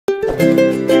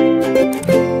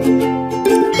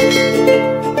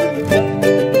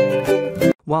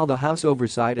While the House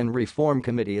Oversight and Reform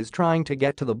Committee is trying to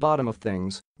get to the bottom of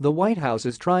things, the White House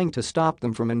is trying to stop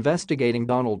them from investigating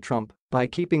Donald Trump by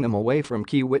keeping them away from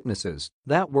key witnesses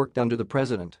that worked under the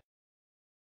president.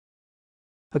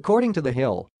 According to The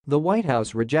Hill, the White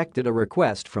House rejected a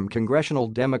request from congressional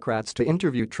Democrats to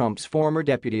interview Trump's former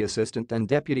deputy assistant and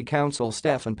deputy counsel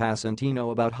Stephen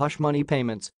Passantino about hush money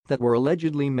payments that were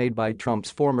allegedly made by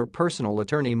Trump's former personal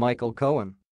attorney Michael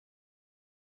Cohen.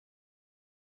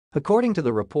 According to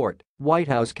the report, White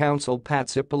House counsel Pat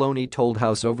Cipollone told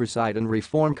House Oversight and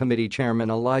Reform Committee Chairman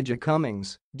Elijah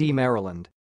Cummings, D. Maryland,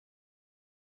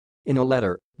 in a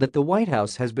letter, that the White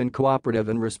House has been cooperative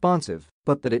and responsive,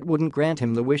 but that it wouldn't grant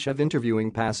him the wish of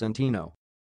interviewing Passantino.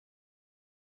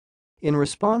 In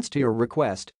response to your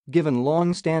request, given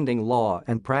long-standing law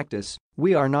and practice,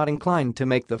 we are not inclined to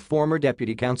make the former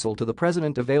deputy counsel to the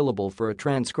president available for a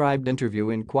transcribed interview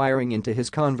inquiring into his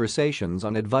conversations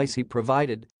on advice he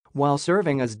provided while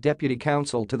serving as deputy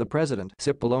counsel to the president,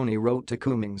 Cipollone wrote to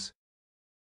Cummings.